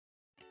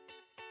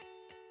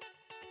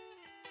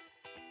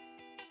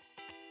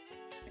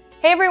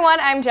Hey everyone,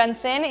 I'm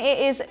Jensen. It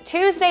is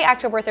Tuesday,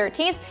 October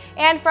 13th,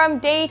 and from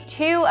day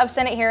 2 of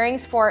Senate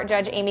hearings for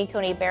Judge Amy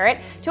Coney Barrett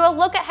to a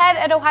look ahead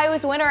at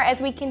Ohio's winter as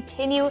we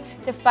continue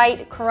to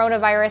fight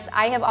coronavirus,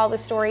 I have all the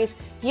stories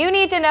you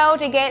need to know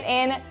to get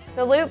in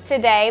the loop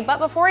today. But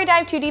before I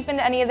dive too deep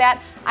into any of that,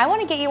 I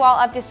want to get you all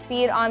up to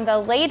speed on the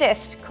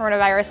latest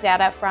coronavirus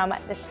data from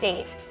the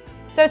state.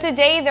 So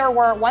today there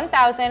were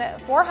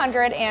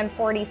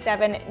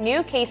 1,447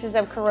 new cases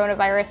of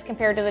coronavirus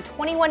compared to the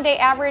 21-day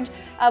average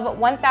of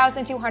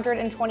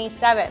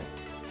 1,227.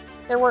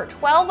 There were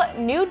 12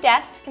 new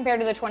deaths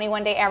compared to the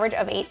 21-day average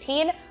of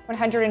 18,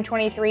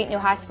 123 new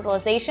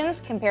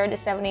hospitalizations compared to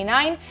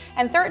 79,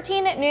 and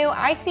 13 new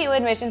ICU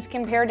admissions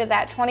compared to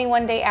that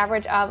 21-day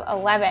average of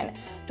 11.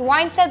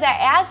 DeWine said that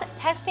as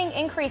testing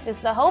increases,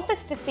 the hope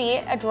is to see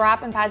a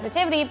drop in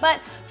positivity, but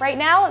right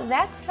now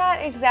that's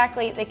not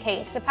exactly the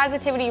case. The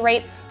positivity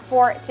rate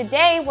for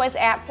today was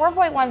at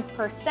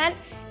 4.1%,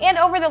 and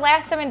over the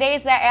last 7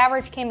 days, that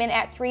average came in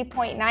at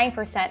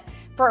 3.9%.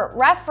 For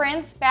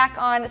reference, back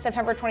on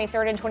September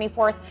 23rd and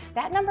 24th,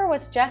 that number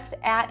was just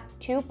at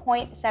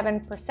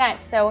 2.7%.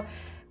 So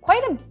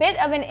quite a bit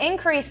of an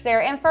increase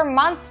there. And for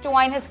months,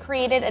 DeWine has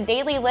created a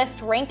daily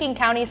list ranking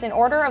counties in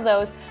order of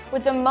those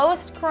with the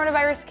most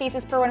coronavirus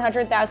cases per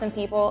 100,000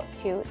 people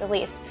to the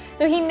least.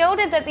 So he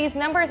noted that these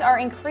numbers are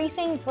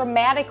increasing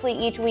dramatically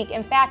each week.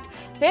 In fact,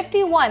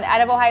 51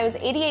 out of Ohio's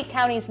 88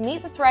 counties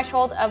meet the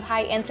threshold of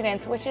high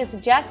incidence, which is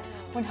just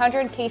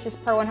 100 cases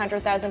per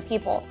 100,000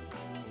 people.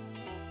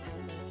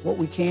 What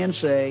we can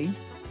say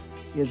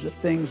is that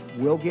things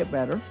will get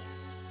better,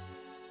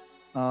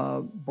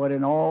 but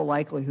in all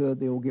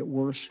likelihood, they will get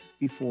worse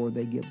before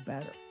they get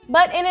better.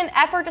 But in an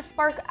effort to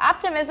spark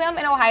optimism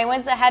in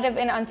Ohioans ahead of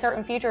an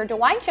uncertain future,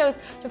 DeWine chose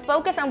to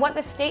focus on what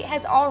the state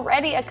has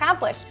already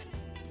accomplished.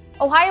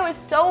 Ohio has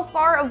so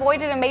far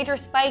avoided a major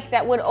spike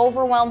that would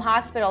overwhelm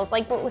hospitals,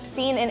 like what was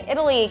seen in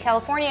Italy,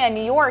 California, and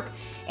New York,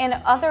 and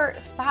other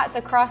spots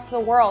across the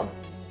world.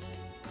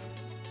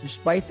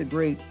 Despite the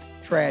great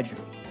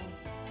tragedy,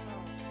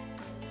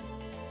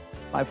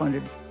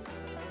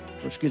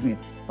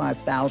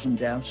 5,000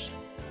 deaths.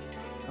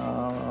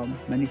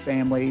 Many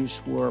families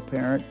where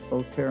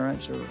both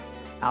parents are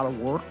out of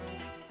work.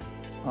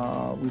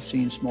 We've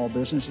seen small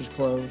businesses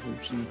close.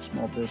 We've seen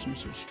small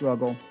businesses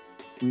struggle.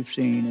 We've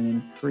seen an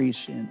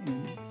increase in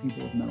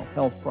people with mental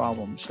health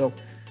problems. So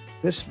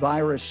this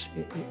virus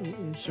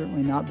has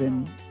certainly not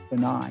been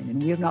benign,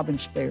 and we have not been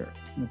spared.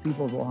 And the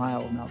people of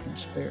Ohio have not been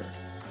spared.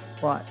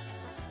 But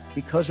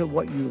because of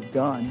what you have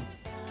done,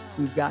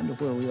 we've gotten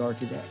to where we are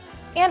today.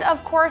 And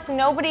of course,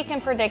 nobody can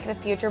predict the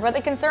future, but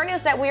the concern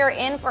is that we are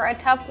in for a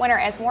tough winter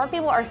as more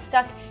people are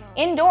stuck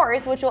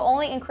indoors, which will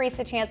only increase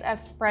the chance of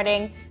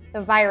spreading the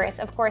virus.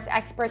 Of course,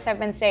 experts have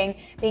been saying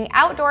being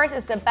outdoors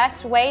is the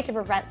best way to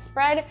prevent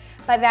spread,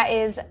 but that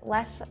is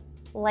less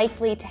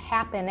likely to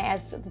happen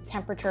as the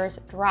temperatures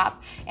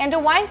drop. And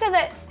DeWine said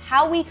that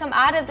how we come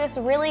out of this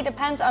really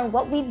depends on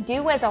what we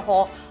do as a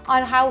whole,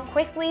 on how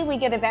quickly we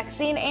get a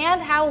vaccine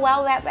and how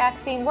well that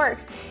vaccine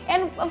works.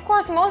 And of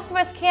course, most of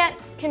us can't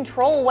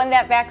control when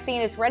that vaccine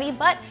is ready,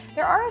 but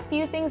there are a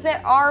few things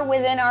that are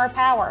within our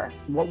power.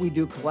 What we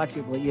do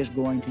collectively is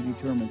going to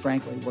determine,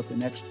 frankly, what the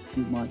next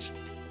few months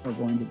are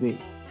going to be.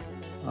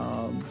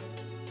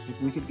 If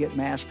we could get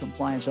mask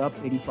compliance up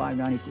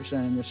 85–90%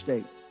 in this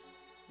state,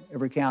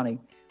 every county,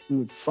 we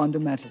would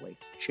fundamentally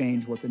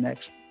change what the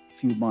next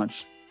few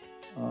months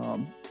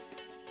will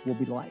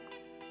be like.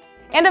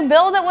 And a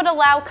bill that would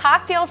allow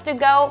cocktails to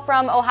go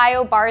from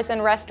Ohio bars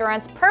and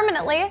restaurants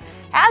permanently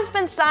has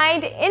been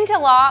signed into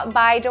law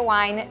by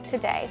DeWine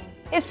today.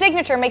 His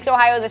signature makes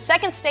Ohio the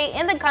second state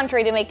in the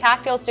country to make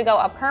cocktails to go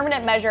a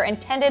permanent measure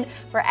intended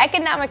for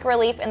economic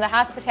relief in the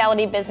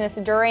hospitality business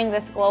during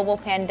this global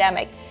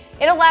pandemic.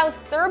 It allows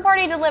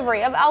third-party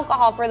delivery of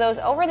alcohol for those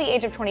over the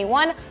age of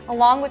 21,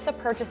 along with the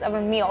purchase of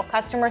a meal.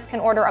 Customers can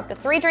order up to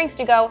 3 drinks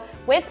to go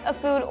with a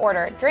food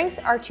order. Drinks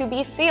are to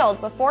be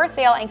sealed before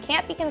sale and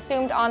can't be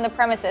consumed on the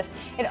premises.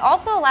 It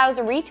also allows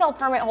retail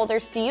permit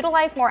holders to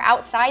utilize more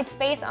outside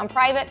space on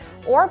private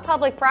or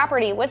public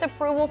property with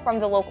approval from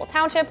the local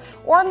township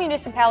or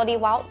municipality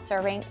while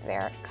serving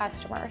their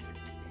customers.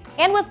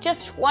 And with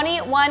just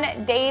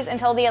 21 days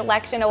until the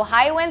election,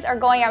 Ohioans are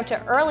going out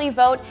to early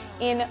vote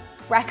in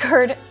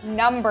record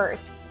numbers.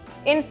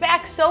 In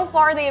fact, so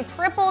far they have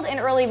tripled in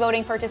early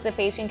voting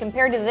participation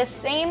compared to this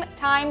same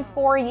time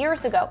 4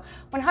 years ago.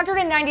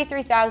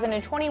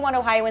 193,021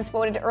 Ohioans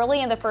voted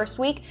early in the first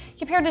week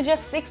compared to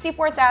just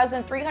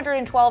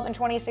 64,312 in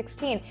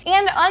 2016.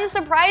 And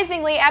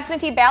unsurprisingly,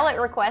 absentee ballot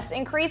requests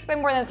increased by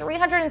more than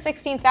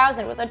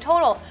 316,000 with a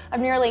total of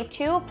nearly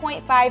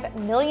 2.5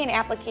 million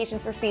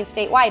applications received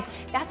statewide.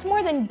 That's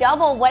more than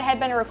double what had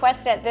been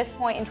requested at this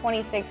point in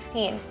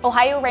 2016.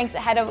 Ohio ranks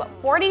ahead of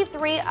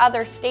 43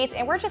 other states,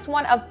 and we're just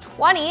one of 20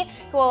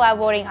 who allow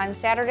voting on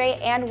Saturday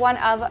and one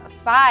of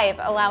 5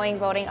 allowing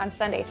voting on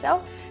Sunday.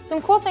 So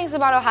some cool things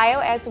about Ohio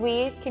as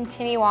we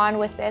continue on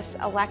with this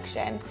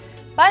election.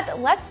 But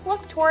let's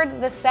look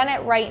toward the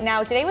Senate right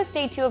now. Today was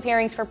day 2 of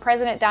hearings for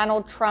President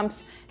Donald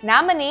Trump's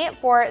nominee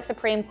for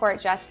Supreme Court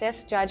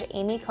Justice, Judge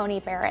Amy Coney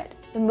Barrett.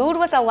 The mood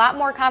was a lot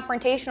more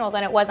confrontational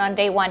than it was on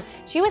day 1.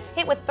 She was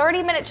hit with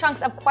 30-minute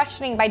chunks of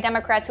questioning by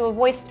Democrats who have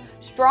voiced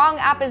strong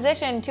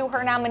opposition to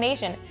her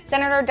nomination.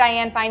 Senator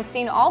Dianne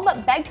Feinstein all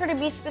but begged her to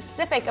be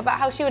specific about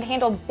how she would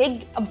handle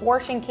big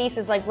abortion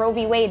cases like Roe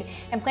v. Wade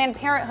and Planned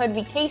Parenthood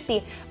v.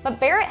 Casey, but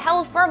Barrett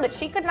held firm that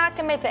she could not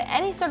commit to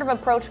any sort of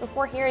approach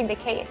before hearing the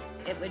case.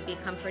 It would be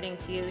comforting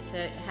to you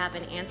to have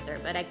an answer,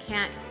 but I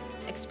can't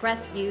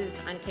express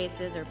views on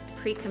cases or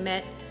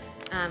pre-commit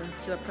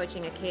to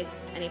approaching a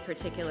case any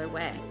particular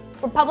way.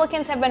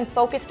 Republicans have been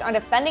focused on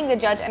defending the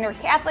judge and her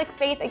Catholic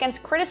faith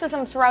against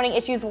criticism surrounding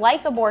issues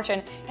like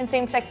abortion and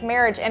same-sex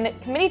marriage, and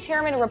committee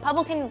chairman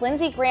Republican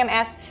Lindsey Graham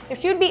asked if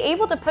she would be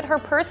able to put her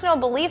personal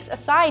beliefs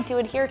aside to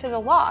adhere to the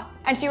law.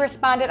 And she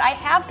responded, "I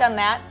have done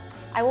that.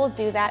 I will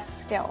do that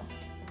still."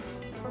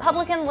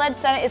 Republican-led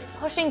Senate is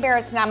pushing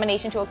Barrett's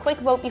nomination to a quick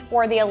vote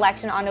before the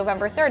election on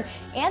November 3rd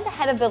and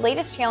ahead of the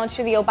latest challenge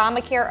to the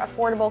Obamacare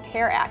Affordable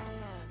Care Act.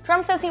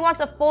 Trump says he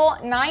wants a full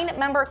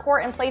 9-member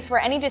court in place for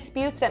any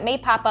disputes that may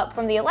pop up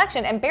from the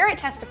election, and Barrett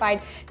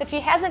testified that she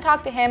hasn't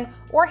talked to him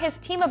or his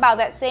team about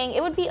that, saying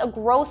it would be a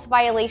gross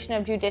violation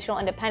of judicial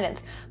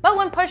independence. But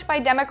when pushed by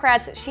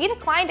Democrats, she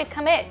declined to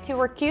commit to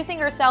recusing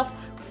herself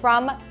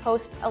from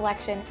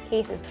post-election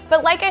cases.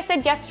 But like I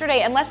said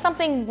yesterday, unless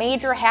something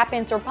major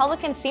happens, the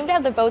Republicans seem to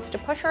have the votes to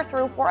push her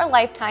through for a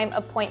lifetime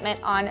appointment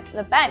on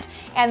the bench.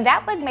 And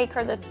that would make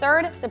her the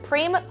 3rd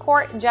Supreme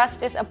Court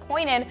justice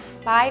appointed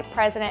by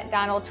President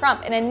Donald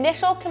Trump. An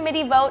initial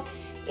committee vote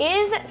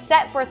is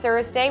set for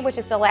Thursday, which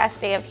is the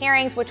last day of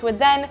hearings, which would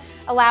then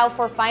allow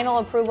for final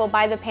approval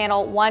by the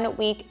panel 1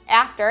 week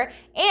after,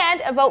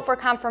 and a vote for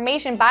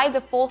confirmation by the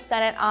full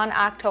Senate on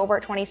October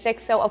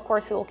 26th. So, of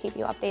course, we will keep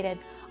you updated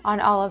on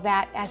all of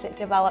that as it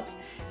develops.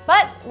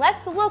 But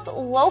let's look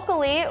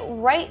locally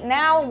right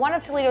now. One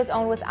of Toledo's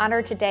own was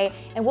honored today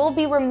and will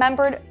be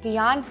remembered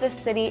beyond the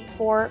city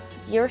for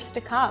years to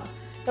come.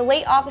 The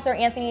late Officer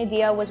Anthony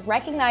Dia was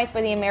recognized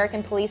by the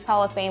American Police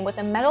Hall of Fame with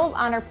a Medal of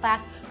Honor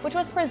plaque, which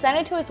was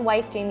presented to his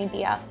wife, Jamie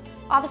Dia.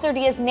 Officer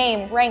Dia's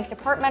name, rank,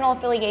 departmental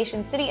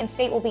affiliation, city, and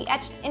state will be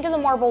etched into the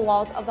marble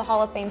walls of the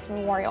Hall of Fame's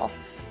memorial.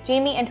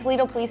 Jamie and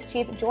Toledo Police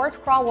Chief George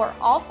Kroll were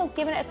also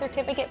given a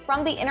certificate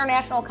from the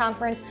International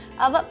Conference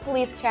of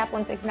Police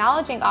Chaplains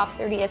acknowledging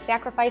Officer Dia's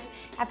sacrifice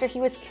after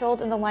he was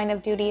killed in the line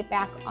of duty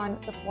back on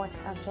the 4th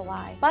of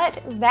July. But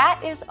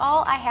that is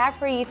all I have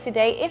for you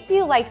today. If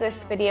you like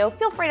this video,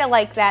 feel free to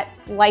like that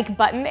like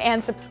button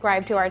and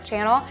subscribe to our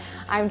channel.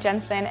 I'm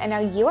Jensen, and now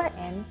you are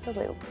in the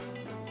loop.